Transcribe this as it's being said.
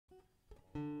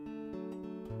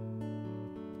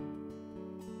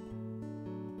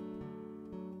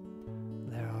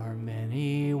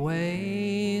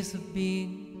of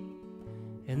being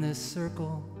in this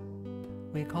circle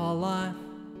we call life.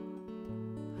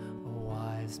 A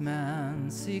wise man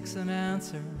seeks an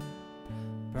answer,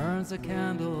 burns a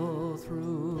candle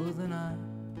through the night.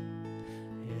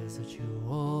 Is a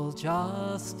jewel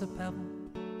just a pebble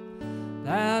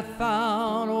that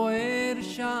found a way to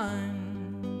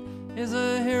shine? Is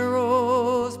a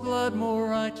hero's blood more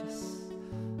righteous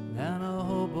than a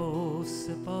hobo's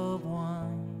sip of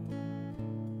wine?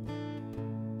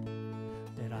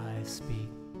 Did I speak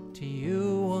to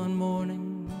you one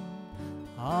morning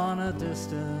on a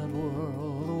distant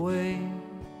world away?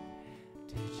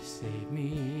 Did you save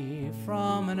me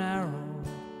from an arrow?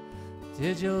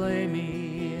 Did you lay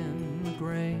me in the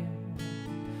grave?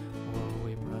 Were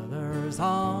we brothers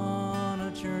on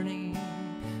a journey?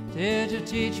 Did you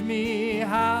teach me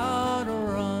how to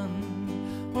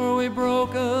run? Were we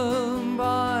broken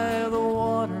by the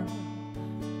water?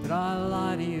 Did I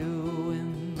lie to you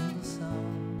in the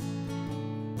sun?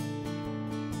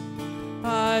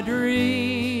 I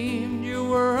dreamed you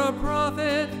were a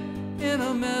prophet in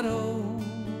a meadow.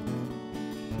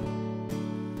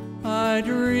 I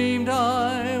dreamed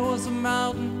I was a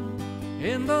mountain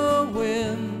in the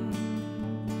wind.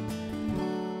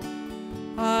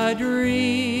 I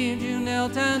dreamed you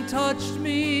knelt and touched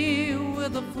me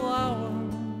with a flower.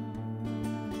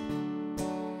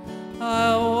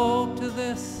 I woke to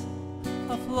this,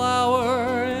 a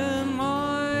flower in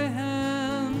my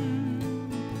hand.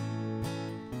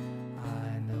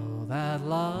 I know that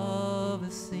love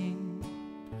is seen,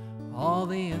 all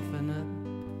the infinite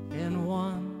in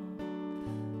one,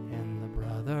 in the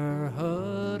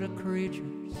brotherhood of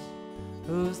creatures.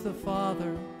 Who's the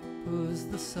Father, who's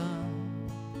the Son?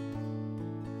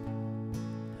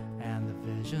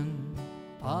 Vision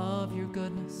of your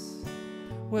goodness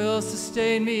will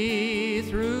sustain me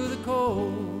through the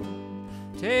cold.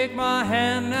 Take my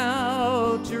hand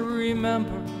now to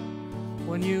remember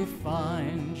when you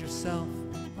find yourself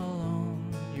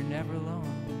alone. You're never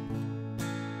alone.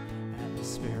 And the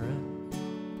Spirit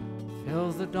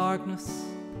fills the darkness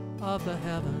of the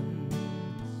heavens.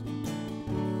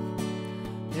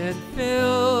 It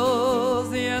fills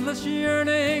the endless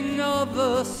yearning of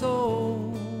the soul.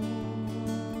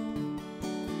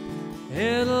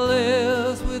 It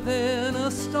lives within a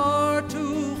star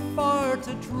too far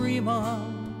to dream of.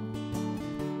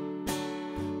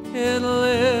 It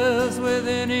lives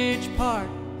within each part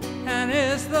and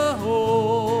is the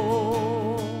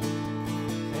whole.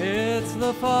 It's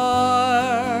the Father